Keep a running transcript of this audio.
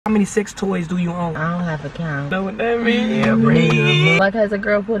How many sex toys do you own? I don't have a count. Know what that means? Yeah, bro. Like, has a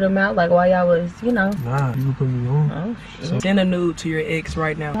girl put them out? Like, while y'all was, you know? Nah, you can put me on. Oh, shit. Send a nude to your ex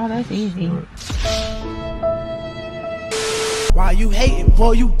right now. Oh, that's easy. Why you hating?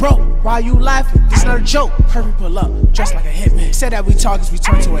 Boy, you broke. Why you laughing? It's not a joke. Hurry, pull up, just like a hitman. Said that we talkers, we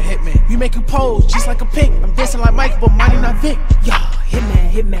turn to a hitman. We make you pose just like a pig. I'm dancing like Mike, but mine not Vic. Yeah,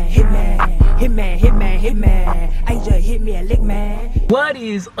 hitman, hitman, hitman, hitman, hitman, hitman. I just hit me a lick, man. What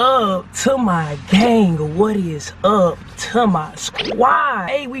is up to my gang? What is up to my squad?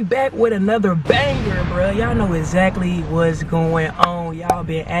 Hey, we back with another banger, bro. Y'all know exactly what's going on. Y'all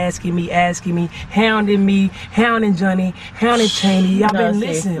been asking me, hounding Johnny, hounding Cheney. Y'all been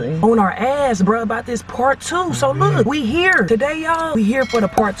listening on our ass, bro, about this part 2. So look, we here today, y'all. We here for the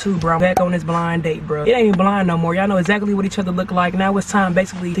part 2, bro. Back on this blind date, bro. It ain't even blind no more. Y'all know exactly what each other look like. Now it's time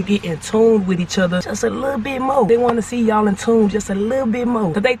basically to get in tune with each other just a little bit more. They want to see y'all in tune just a little bit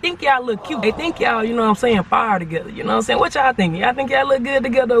more. Cause they think y'all look cute. They think y'all, you know what I'm saying, fire together. You know what I'm saying? What y'all think? Y'all think y'all look good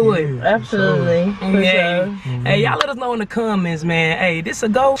together or what? Yeah, absolutely. Yeah. Hey, y'all let us know in the comments, man. Hey, this a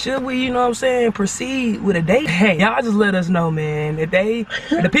go? Should we, you know what I'm saying, proceed with a date? Hey, y'all just let us know, man. If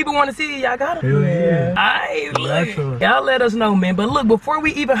the people want to see, y'all got it. Hell yeah. Alright, look. Y'all let us know, man. But look, before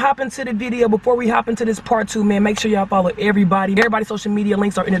we even hop into the video, before we hop into this part 2, man, make sure y'all follow everybody. Everybody's social media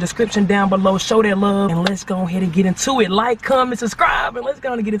links are in the description down below. Show that love, and let's go ahead and get into it. Like, comment, subscribe, and let's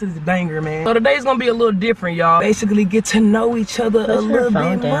go and get into this banger, man. So today's gonna be a little different, y'all. Basically get to know each other a little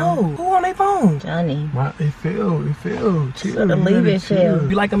bit more. Who on their phone? Johnny. It failed. Chill. So leave it chill.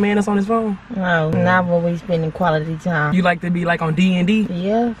 You like a man that's on his phone? No, not when we spending quality time. You like to be like on D&D?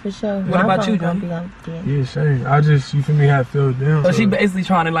 Yeah, for sure. What about you, Johnny? Yeah, same. I just, you feel me, have filled down. So she basically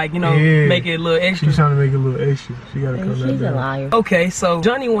trying to, like, you know, make it a little extra. She's trying to make it a little extra. She gotta come down. She's a liar. Okay, so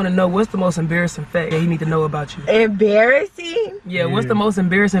Johnny want to know what's the most embarrassing fact that he need to know about you. Embarrassing? Yeah, what's the most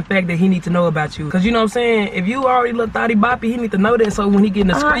embarrassing fact that he need to know about you? Because you know what I'm saying, if you already look thotty boppy, he need to know that, so when he get in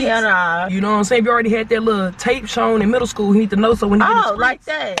the streets, you know what I'm saying, if you already had that little tape shown in middle school, he need to know, so when he get in the streets. Like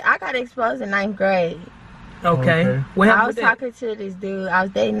that. I got exposed in 9th grade. Okay. What happened? I was talking to this dude. I was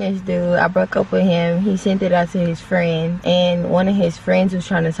dating this dude. I broke up with him. He sent it out to his friend, and one of his friends was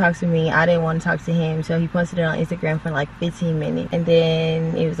trying to talk to me. I didn't want to talk to him, so he posted it on Instagram for like 15 minutes. And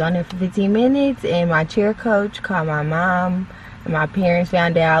then it was on there for 15 minutes, and my cheer coach called my mom, and my parents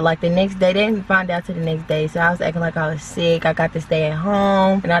found out like the next day. They didn't find out till the next day, so I was acting like I was sick. I got to stay at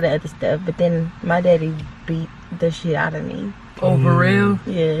home and all the other stuff. But then my daddy beat the shit out of me. Oh, for real?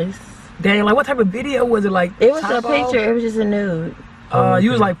 Yes. Dang, like what type of video was it? Like, it was a picture. It was just a nude.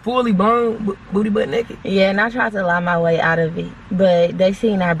 You was like fully blown, booty butt naked? Yeah, and I tried to lie my way out of it, but they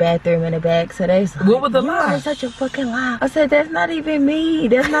seen our bathroom in the back, so they was like, what was the lie? That's such a fucking lie. I said, that's not even me.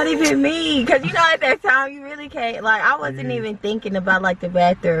 That's not even me. Because you know, at that time, you really can't, like, I wasn't even thinking about like the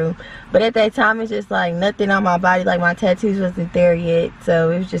bathroom, but at that time, it's just like nothing on my body, like my tattoos wasn't there yet, so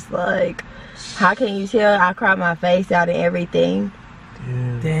it was just like, how can you tell I cried my face out and everything?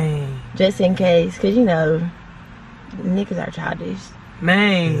 Dang. Just in case, because you know, niggas are childish.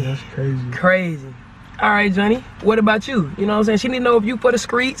 Man. Yeah, that's crazy. Crazy. Alright, Johnny, what about you? You know what I'm saying? She need to know if you for the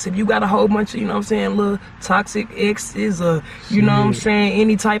streets, if you got a whole bunch of, you know what I'm saying, little toxic exes, or, you know what I'm saying,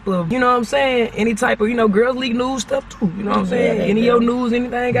 any type of, you know what I'm saying, any type of, you know, girls leak news stuff too, you know what I'm saying? Any of your news,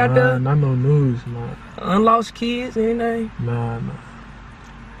 anything out there? Not no news, nah. Unlost kids, anything? Nah.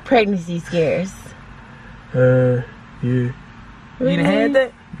 Pregnancy scares. Yeah. You done had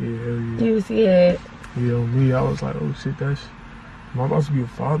that? Yeah, hell yeah. You was scared? Yeah, on me, I was like, oh shit, am I about to be a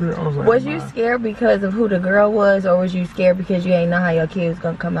father? I was like, was you scared because of who the girl was, or was you scared because you ain't know how your kid was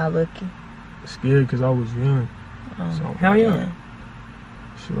gonna come out looking? Scared because I was young. So, how young?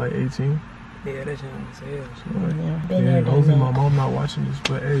 She like 18. Yeah, that's young as hell. So like, hopefully my mom not watching this,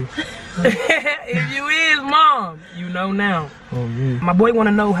 but hey. If you is mom, you know now. Oh, me. My boy want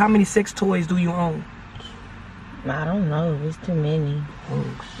to know, how many sex toys do you own? I don't know. It's too many.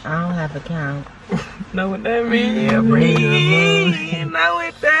 I don't have a count. Know what that means? Yeah, bro. You know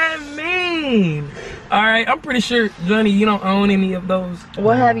what that means. Alright, I'm pretty sure, Johnny, you don't own any of those.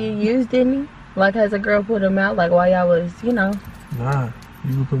 What have you used, any? Like, has a girl put them out, like, while y'all was, you know? Nah,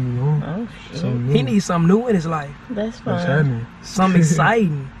 you can put me on. Oh, shit. He needs something new in his life. That's fine. What's happening? Something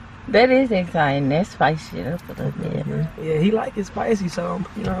exciting. That is exciting. That spice shit up a little bit. Yeah, he like it spicy, so,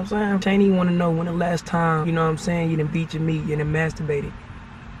 you know what I'm saying? Cheney want to know when the last time, you know what I'm saying, you done beat your meat, you done masturbated.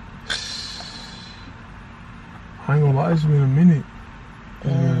 I ain't gonna lie, it's been a minute.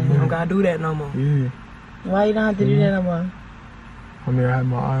 You don't gotta do that no more. Yeah. Why you don't have to do that no more? I mean, I had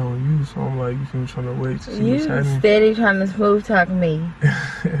my eye on you, so I'm like, you feel me, trying to wait to see what's happening. You steady trying to smooth talk me.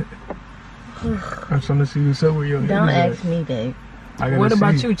 I'm trying to see what's up with your Don't ask me that. What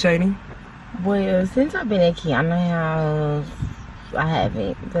about you, Cheney? Well, since I've been at Kiana's house, I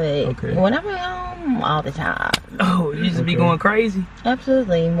haven't. But when I'm at home, all the time. Oh, you just be going crazy?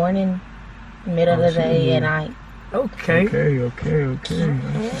 Absolutely. Morning, middle of the day, and night. Okay.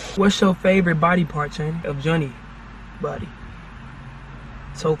 What's your favorite body part, Cheney, of Johnny body?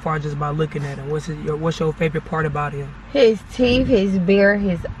 So far, just by looking at him, what's your favorite part about him? His teeth, his beard,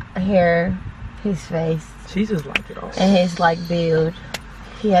 his hair, his face. She just like it all. And his build.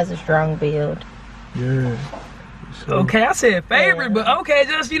 He has a strong build. Yeah. So, okay, I said favorite, but okay,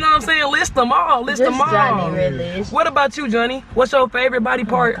 just, you know what I'm saying, list them all. Johnny, really. What about you, Johnny? What's your favorite body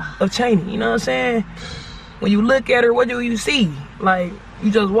part of Cheney? You know what I'm saying? When you look at her, what do you see? Like, you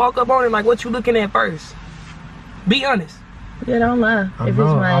just walk up on her, like, what you looking at first? Be honest. Yeah, don't lie. If it's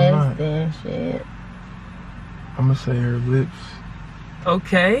my ass, then shit. I'm gonna say her lips.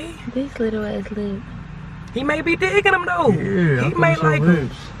 Okay. These little ass lips. He may be digging them though. Yeah, he may like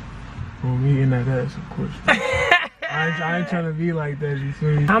lips. Well, me and that ass, of course. I ain't trying to be like that, you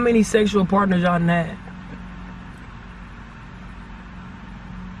feel me? How many sexual partners y'all had?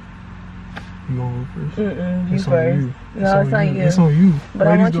 You gonna go first? You first. No, it's on you. It's on you. But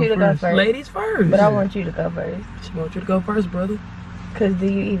I want you to go first. Ladies first. But I want you to go first. She wants you to go first, brother. Cause do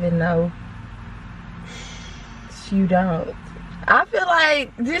you even know? You don't. I feel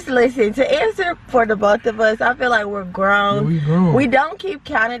like, just listen, to answer for the both of us, I feel like we're grown. Yeah, we grown. We don't keep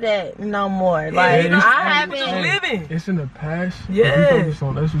count of that no more. Like, I haven't. Living. It's in the past. Yeah. We focus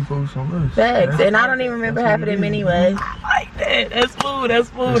on us. Facts. And I don't even remember half of them anyway. I like that. That's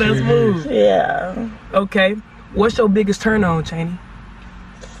smooth. Yeah. Okay. What's your biggest turn on, Cheney?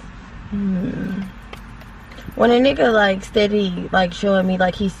 When a nigga like steady like showing me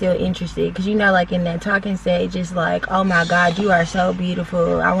like he's still interested, cause you know like in that talking stage it's like, oh my god, you are so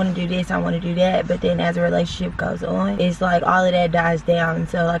beautiful, I want to do this, I want to do that, but then as a relationship goes on, it's like all of that dies down.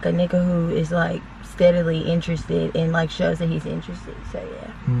 So like a nigga who is like steadily interested and like shows that he's interested. So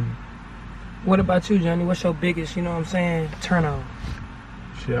yeah. What about you, Johnny? What's your biggest, you know what I'm saying, turn on?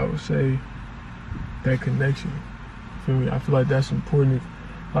 Shit, I would say that connection. Feel me? I feel like that's important.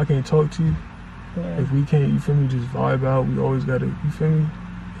 If I can't talk to you, if we can't, you feel me, just vibe out, we always gotta, you feel me?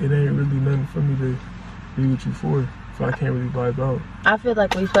 It ain't really nothing for me to be with you for if I can't really vibe out. I feel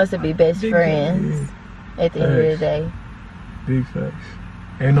like we're supposed to be best friends at the end of the day. Big facts.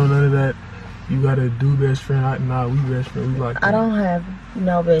 Ain't no none of that. You gotta do best friend. Nah, we best friend. We like that. I don't have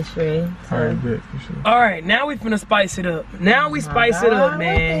no best friend. So. Alright, bet, for sure. Alright, now we finna spice it up. Spice it up,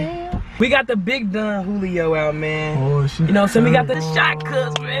 man. We got the Big Don Julio out, man. Oh, shit. You know, so we got the shot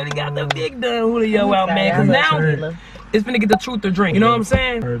cuts, man. We got the Big Don Julio out, man. Cause now it's finna get the truth or drink. You know what I'm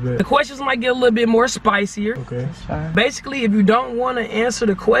saying? Right, the questions might get a little bit more spicier. Okay. Basically, if you don't want to answer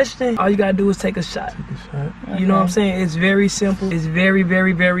the question, all you gotta do is take a shot. You know what I'm saying? It's very simple. It's very,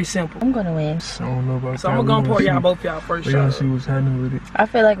 very, very simple. I'm gonna win. I don't know about that. So I'm gonna pour y'all both y'all first shot. We're gonna see what's happening with it. I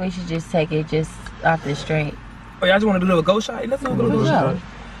feel like we should just take it just off the straight. Oh, y'all just want to do a go shot? Let's do a go shot.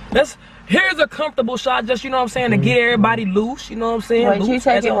 Here's a comfortable shot, just, you know what I'm saying, to get everybody loose, you know what I'm saying? Wait, you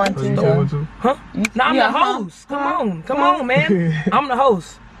take it 1, 2, Huh? No, I'm the host. Come on, man. I'm the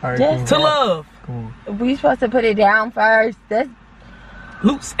host. All right, just to love. Come on. We supposed to put it down first. That's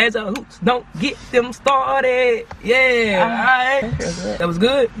loose as a hoops. Don't get them started. Yeah, alright. That was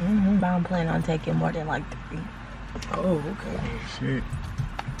good? But I'm planning on taking more than like 3. Oh, okay. Oh, shit.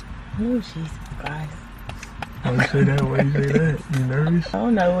 Oh, Jesus Christ. Why you say that? Why you say that? You nervous? I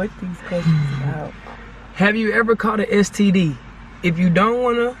don't know what these questions about. Have you ever caught an STD? If you don't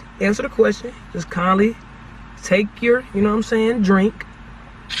want to answer the question, just kindly take your, you know what I'm saying, drink.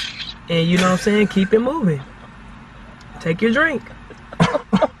 And you know what I'm saying, keep it moving. Take your drink.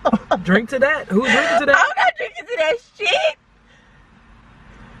 Drink to that. Who's drinking to that? I'm not drinking to that shit.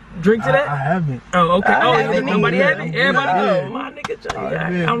 Drink to that? I haven't. Oh, okay. Nobody have haven't? it? Everybody? My nigga,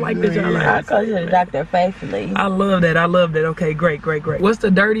 Johnny. I'm like this, y'all. I go to the doctor faithfully. I love that. Okay, great. What's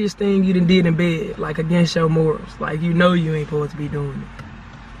the dirtiest thing you done did in bed, like against your morals? Like, you know you ain't supposed to be doing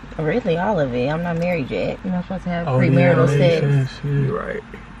it. Really, all of it. I'm not married yet. You're not supposed to have premarital sex. You're right.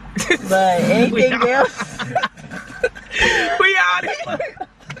 But anything else? We out here.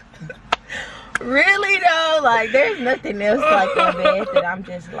 Really though, like there's nothing else like in bed that I'm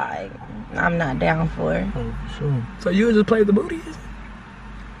just like, I'm not down for. Oh, for sure. So you just play the booty?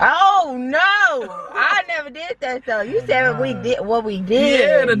 Oh no, I never did that though. You said what we did.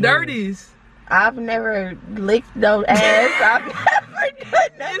 Yeah, the dirties. I've never licked no ass. I've never done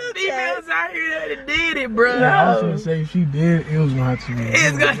none of females out here that did it, bro. No. I was gonna say if she did, it was gonna have to be.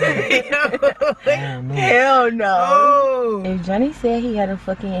 It's gonna be. Hell no. Oh. If Johnny said he had a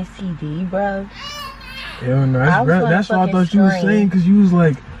fucking STD, bro, Hell no, that's what I thought you was saying, because you was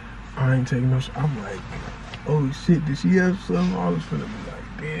like, I ain't taking no shit. I'm like, oh shit, did she have something? I was finna be like,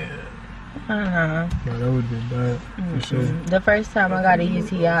 damn. No, that would have been bad, for sure. The first time I got a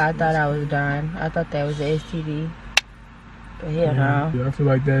UTI, I thought I was done. I thought that was an STD. But hell no. Yeah, I feel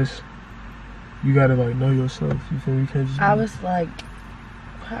like you gotta like know yourself. You feel me? You can't just I was like,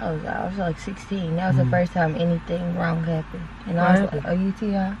 how was I? I was like 16. That was the first time anything wrong happened. And I was like, a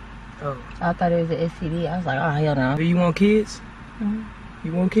UTI? Oh. I thought it was an STD. I was like, oh, hell no. Do you want kids?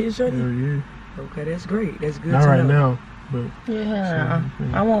 You want kids, Johnny? Yeah. Okay, that's great. That's good. Not right now, but yeah.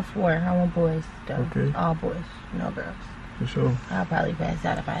 I want 4. I want boys though. Okay. All boys, no girls. For sure. I'll probably pass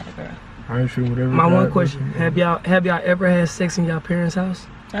out if I had a girl. I ain't sure whatever. My one question: Have y'all ever had sex in y'all parents' house?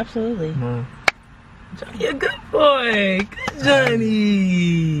 Absolutely. No. Johnny, a good boy. Good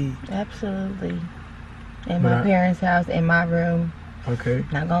Johnny. Absolutely. In my parents' house, in my room. Okay.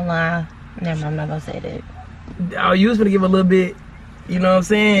 Not gonna lie. Never, I'm not gonna say that. Oh, you was gonna give a little bit. You know what I'm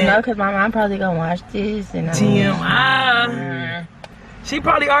saying? No, because my mom probably gonna watch this and TMI. She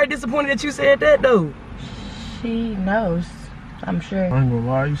probably already disappointed that you said that though. She knows, I'm sure. I ain't gonna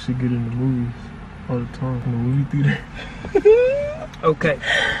lie, I used to get in the movies all the time in the movie theater. Okay.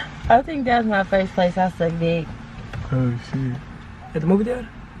 I think that's my first place I sucked dick. Oh shit. At the movie theater?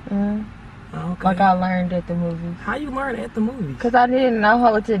 Okay. Like I learned at the movies. How you learn at the movies? Because I didn't know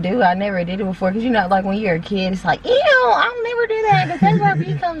what to do. I never did it before. Because you know, like when you're a kid, it's like, ew, I'll never do that because that's where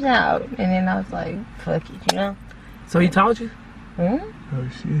pee comes out. And then I was like, fuck it, you know? So he taught you? Oh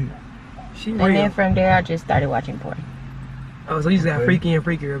shit. She and real. then from there, I just started watching porn. Oh, so you just got freaky and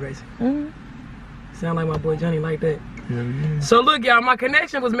freakier, basically. Sound like my boy Johnny like that. Yeah. So look, y'all, my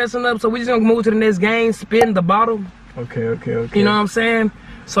connection was messing up, so we just gonna move to the next game, spin the bottle. Okay. You know what I'm saying?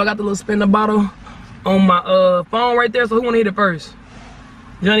 So I got the little spin the bottle on my phone right there, so who wanna hit it first?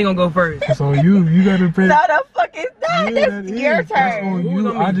 Johnny gonna go first. It's on you. You gotta press. No, the fuck is that? Yeah, That's your turn. That's on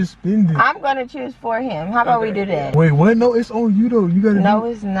you. I just spinned it. I'm gonna choose for him. How about we do that? Wait, what? No, it's on you though. You gotta. No,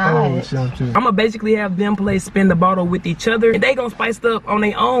 it's not. Oh, shit, I'm gonna basically have them play spin the bottle with each other, and they gonna spice it up on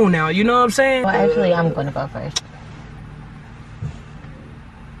their own now. You know what I'm saying? Well, actually, I'm gonna go first.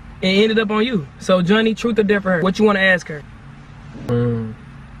 It ended up on you. So Johnny, truth or dare for her? What you wanna ask her?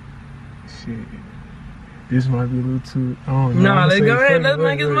 Shit. This might be a little too. I don't know. Nah, let's go ahead. Let's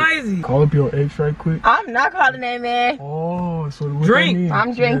make it spicy. Call up your ex right quick. I'm not calling that man. Oh, so what Drink. that mean?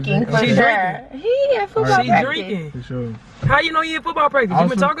 I'm drinking for She's sure. He in football She practice. drinking. For sure. How you know you in football practice? You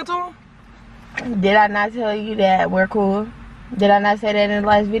been talking to him? Did I not tell you that we're cool? Did I not say that in the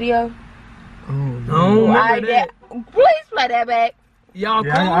last video? Oh, no. I don't remember that. Please play that back. Y'all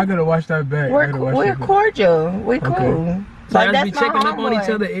cool? I gotta watch that back. We're cordial. We're cool. Okay. So Like, y'all be that's my checking up on each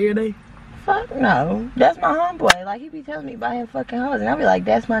homeboy. other every day? Fuck no. That's my homeboy. Like, he be telling me about him fucking hoes. And I be like,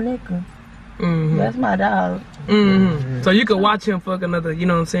 that's my nigga. That's my dog. So you could watch him fuck another, you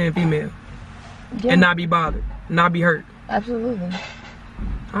know what I'm saying, female. Yeah. And not be bothered. Not be hurt. Absolutely.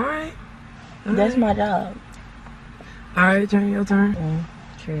 Alright. That's my dog. Alright, Johnny, your turn.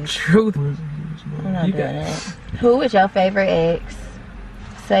 Truth. I'm not You doing got it. that. Who is your favorite ex?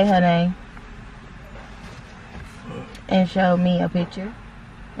 Say her name. And show me a picture.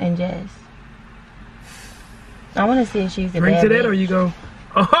 And Jess. I want to see if she's a Drink bad to that bitch. or you go,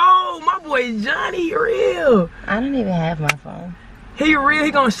 oh, my boy Johnny, real. I don't even have my phone. He real.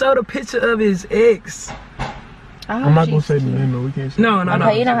 He gonna show the picture of his ex. I'm not gonna say the name though. We can't say. No.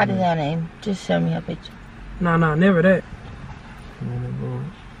 Okay, you don't have to say her name. Just show me her picture. No, never that.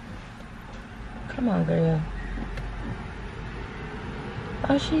 Come on, girl.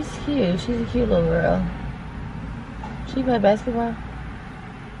 Oh, she's cute. She's a cute little girl. She play basketball?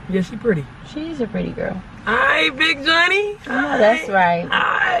 Yeah, she pretty. She's a pretty girl. Alright, Big Johnny. Oh, that's right.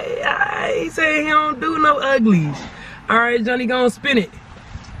 He said he don't do no uglies. Alright, Johnny, go and spin it.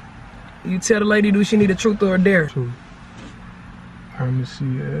 You tell the lady, do she need a truth or a dare? True. I'm gonna see.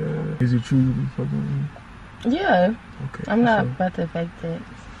 Is it true you be fucking with me? Yeah. Okay. I'm not about to fake that.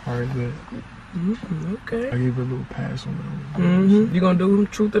 Alright, good. Okay. I gave her a little pass on that one. You gonna do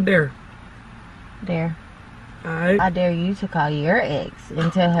truth or dare? Dare. Alright. I dare you to call your ex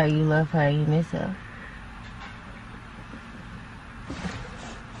and tell her you love her and you miss her.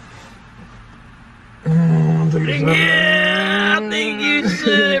 Yeah, I think you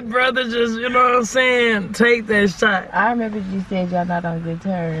should, brother. Just, you know what I'm saying? Take that shot. I remember you said y'all not on good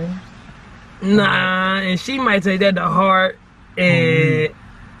terms. Nah, and she might take that to heart. And,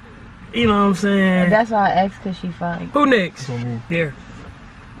 you know what I'm saying? That's why I asked, because she fine. Who next? Dare.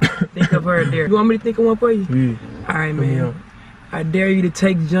 Think of her dare. You want me to think of one for you? Yeah. Alright, man. I dare you to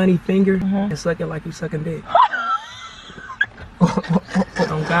take Johnny's finger and suck it like you sucking dick.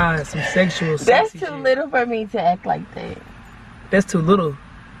 Oh God, some sexual. That's too shit. little for me to act like that. That's too little.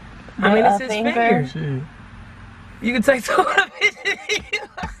 I mean, it's his finger. Shit. You can take two of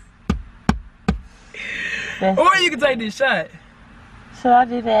them. Or you can take this shot. Should I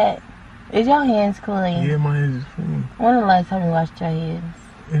do that? Is your hands clean? Yeah, my hands is clean. When the last time you washed your hands?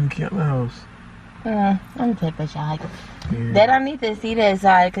 In the camp house. I'm gonna take a shot. Yeah. They don't need to see that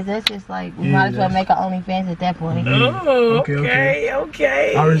side, because that's just like, we might as well make an OnlyFans at that point. Oh, okay.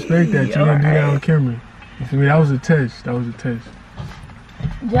 I respect that. You don't do that on camera. You feel me? That was a test.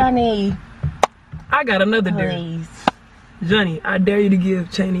 Johnny, I got another dare. please. Johnny, I dare you to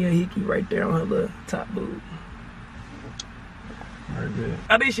give Cheney a hickey right there on her little top boob. Right.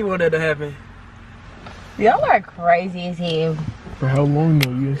 I think she wanted that to happen. Y'all are crazy as hell. For how long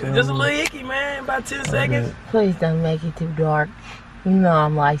though? You Just a little hickey, man. About 10 seconds. Please don't make it too dark. You know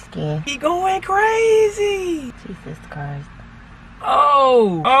I'm light skinned. He going crazy. Jesus Christ.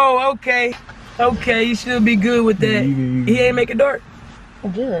 Oh, okay. Okay, you should be good with that. You He ain't make it dark.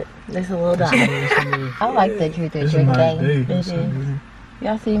 Good. It's a little dark. I like the truth or It's a drink nice game. day. It is.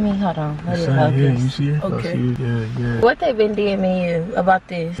 Y'all see me? Hold on. Let me Yeah, you focus. see it? Okay. I see it. Yeah. What they been DMing you about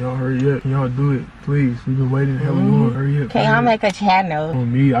this? Y'all hurry up. Y'all do it, please. We've been waiting hella long. Hurry up. Can y'all make a channel?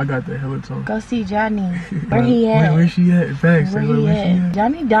 On me, I got the hella time. Go see Johnny. Where he at? Where she at? Facts. Where he at?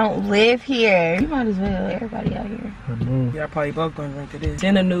 Johnny don't live here. You might as well. Everybody out here. I know. Y'all probably both gonna drink to this.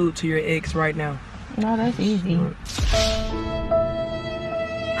 Send a nude to your ex right now. No, that's easy.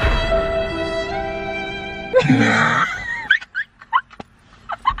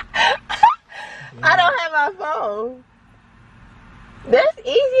 I don't have my phone. That's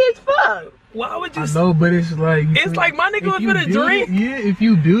easy as fuck. Why would you? I know, but it's like... It's like my nigga was finna drink. Yeah, if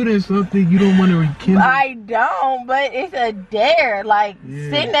you building something, you don't want to rekindle. I don't, but it's a dare. Like,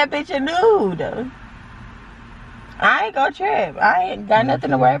 send that bitch a nude. I ain't gonna trip. I ain't got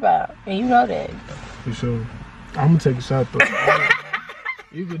nothing to worry about. And you know that. For sure. I'm gonna take a shot though.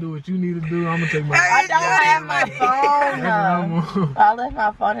 You can do what you need to do. I'm gonna take my... I don't have my phone. I left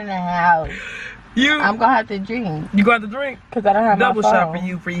my phone in the house. I'm gonna have to drink. You gonna have to drink? Because I don't have Double my phone. shot for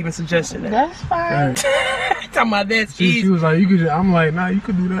you for even suggesting that. That's fine. Talking about that She was like, you could just... I'm like, nah, you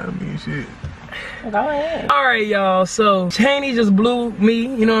could do that. I mean, shit. Go ahead. Alright, y'all. So, Cheney just blew me.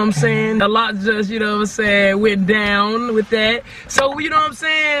 You know what I'm saying? A lot just, you know what I'm saying, went down with that. So, you know what I'm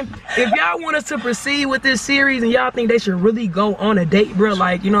saying? If y'all want us to proceed with this series and y'all think they should really go on a date, bro,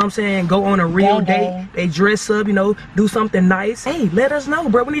 like, you know what I'm saying, go on a real date. They dress up, you know, do something nice. Hey, let us know,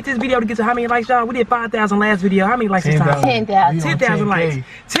 bro. We need this video to get to how many likes, y'all? We did 5,000 last video. How many likes this time? 10,000. 10,000 likes.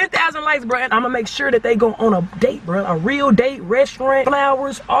 10,000 likes, bro. And I'm gonna make sure that they go on a date, bro. A real date, restaurant,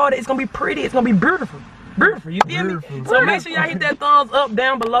 flowers, all that. It's gonna be pretty. It's gonna be beautiful. Beautiful, you feel me? So make sure y'all hit that thumbs up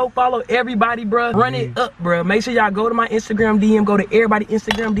down below. Follow everybody, bro. Run it up, bro. Make sure y'all go to my Instagram DM. Go to everybody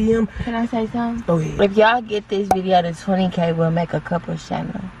Instagram DM. Can I say something? Go ahead. If y'all get this video to 20K, we'll make a couples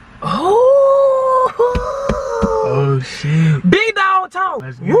channel. Oh, shit. Big dog talk.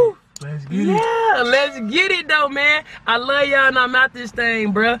 Let's get it. Let's get it. Yeah, let's get it though, man. I love y'all and I'm out this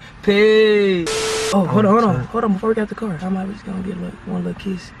thing, bro. Peace. Oh, hold on. Before we got the car, I might just gonna get one little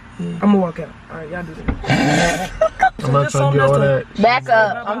kiss. Yeah. I'm gonna walk out. All right, y'all do that. I'm not trying to get all that. Back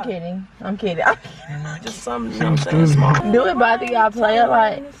up. I'm kidding. Just something, you know what I'm saying? Do it bother y'all play a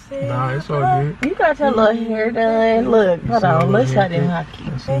lot? Nah, it's all good. You got your little hair done. Look, hold on. Let's show them hockey.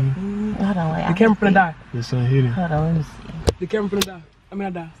 I see you. Hold on, wait. The camera finna die. Your son hit it. Hold on, let me see. The camera finna die. I mean, I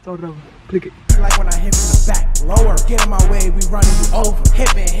die. Start it over. Click it. Like when I hit from the back, lower, get in my way, we running you over.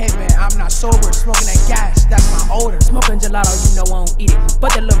 Hit me, I'm not sober, smoking that gas, that's my odor. Smoking gelato, you know I don't eat it.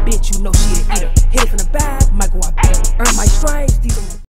 But that little bitch, you know she an eater. Hit it from the back, Michael, I bet. Earn my stripes, these are